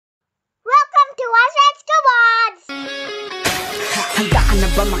Handa ka na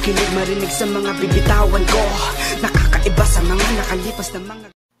ba makinig, marinig sa mga bibitawan ko? Nakakaiba sa mga nakalipas na mga...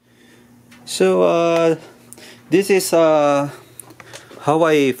 So this is how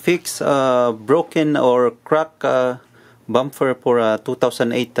I fix broken or cracked bumper for a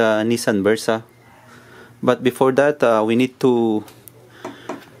 2008 Nissan Versa. But before that, we need to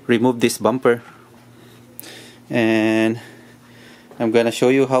remove this bumper, and I'm gonna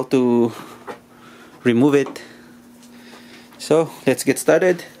show you how to remove it. So let's get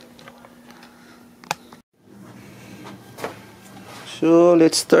started. So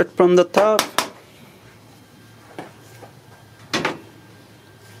let's start from the top.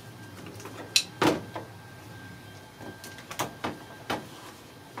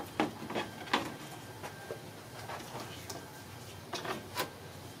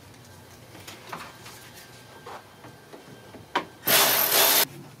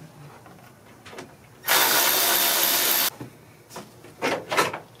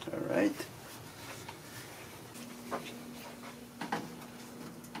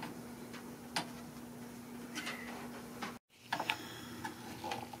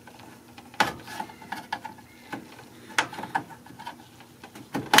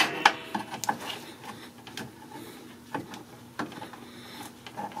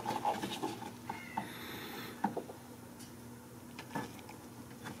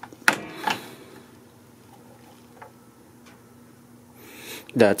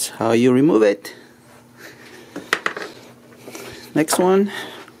 That's how you remove it. Next one.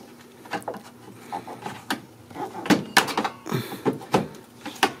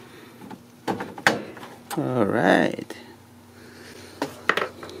 All right.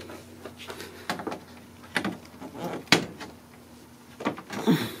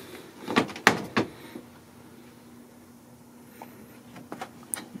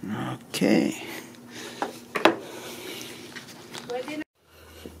 Okay.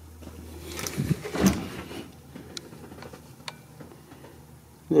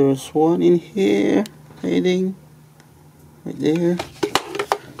 There's one in here hiding right there.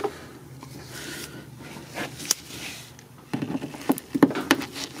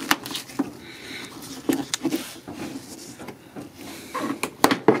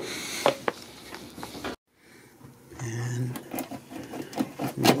 And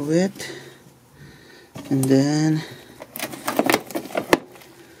remove it, and then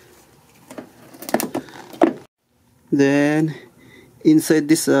inside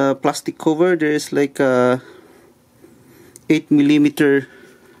this plastic cover there is like a 8mm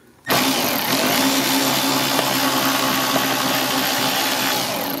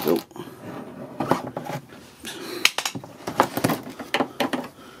go.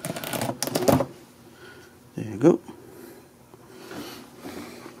 There you go.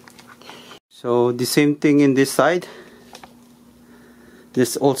 So the same thing in this side.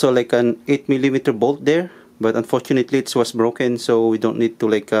 There's also like an 8mm bolt there, but unfortunately it was broken, so we don't need to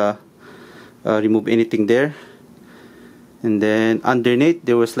like remove anything there. And then underneath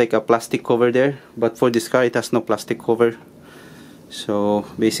there was like a plastic cover there, but for this car it has no plastic cover. So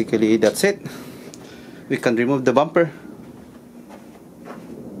basically that's it. We can remove the bumper.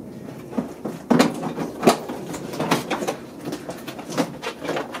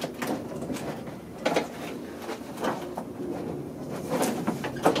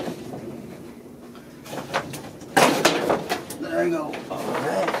 There you go.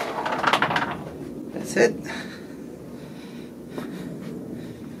 Alright. That's it.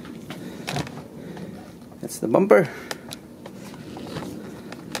 That's the bumper.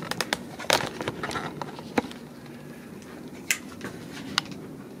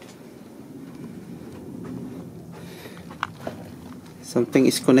 Something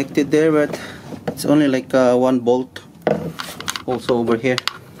is connected there, but it's only like one bolt. Also over here.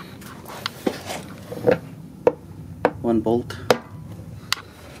 One bolt.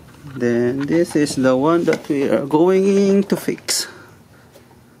 Then this is the one that we are going to fix.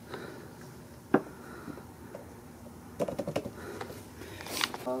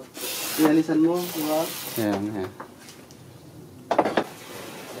 Inalisan mo, diba? Yeah.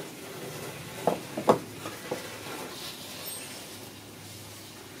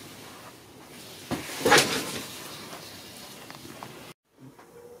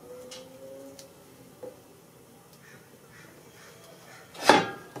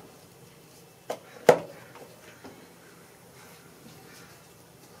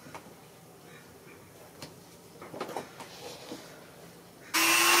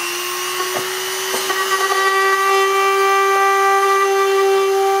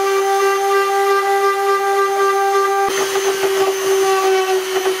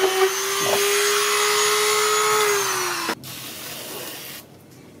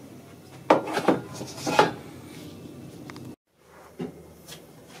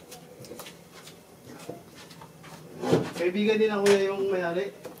 kaibigan din ako yung may-ari.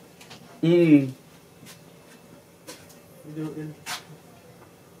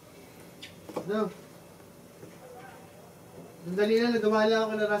 Ano? Sandali na, nagdumala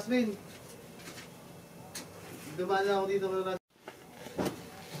ako na Rasmin. Nagdumala ako dito na Rasmin.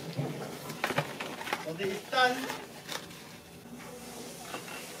 Okay, istan.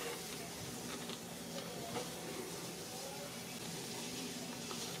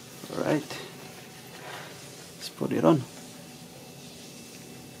 Alright. Let's put it on.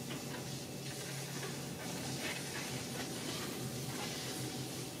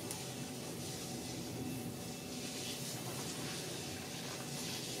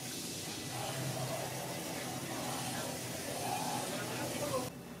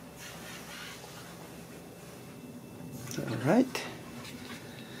 Alright.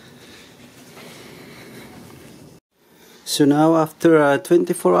 So now after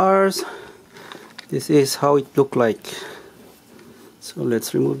 24 hours, this is how it looked like. So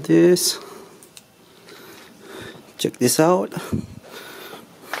let's remove this. Check this out.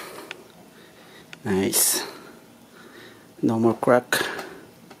 Nice. No more crack.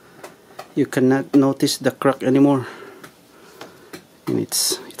 You cannot notice the crack anymore. And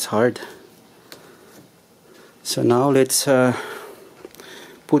it's hard. So now let's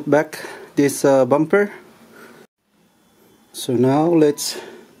put back this bumper. So now let's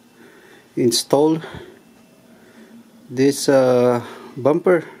install this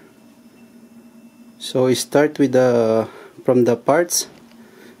bumper. So we start with from the parts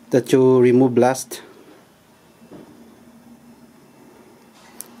that you remove last.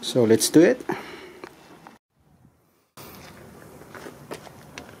 So let's do it.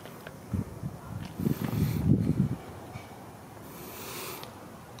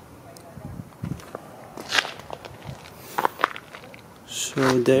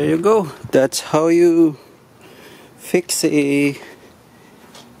 So there you go. That's how you fix a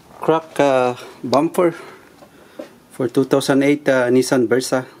crack bumper for 2008 Nissan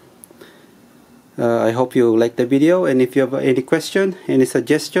Versa. I hope you like the video, and if you have any question, any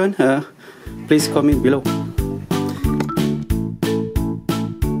suggestion, please comment below.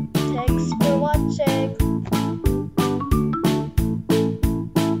 Thanks for watching.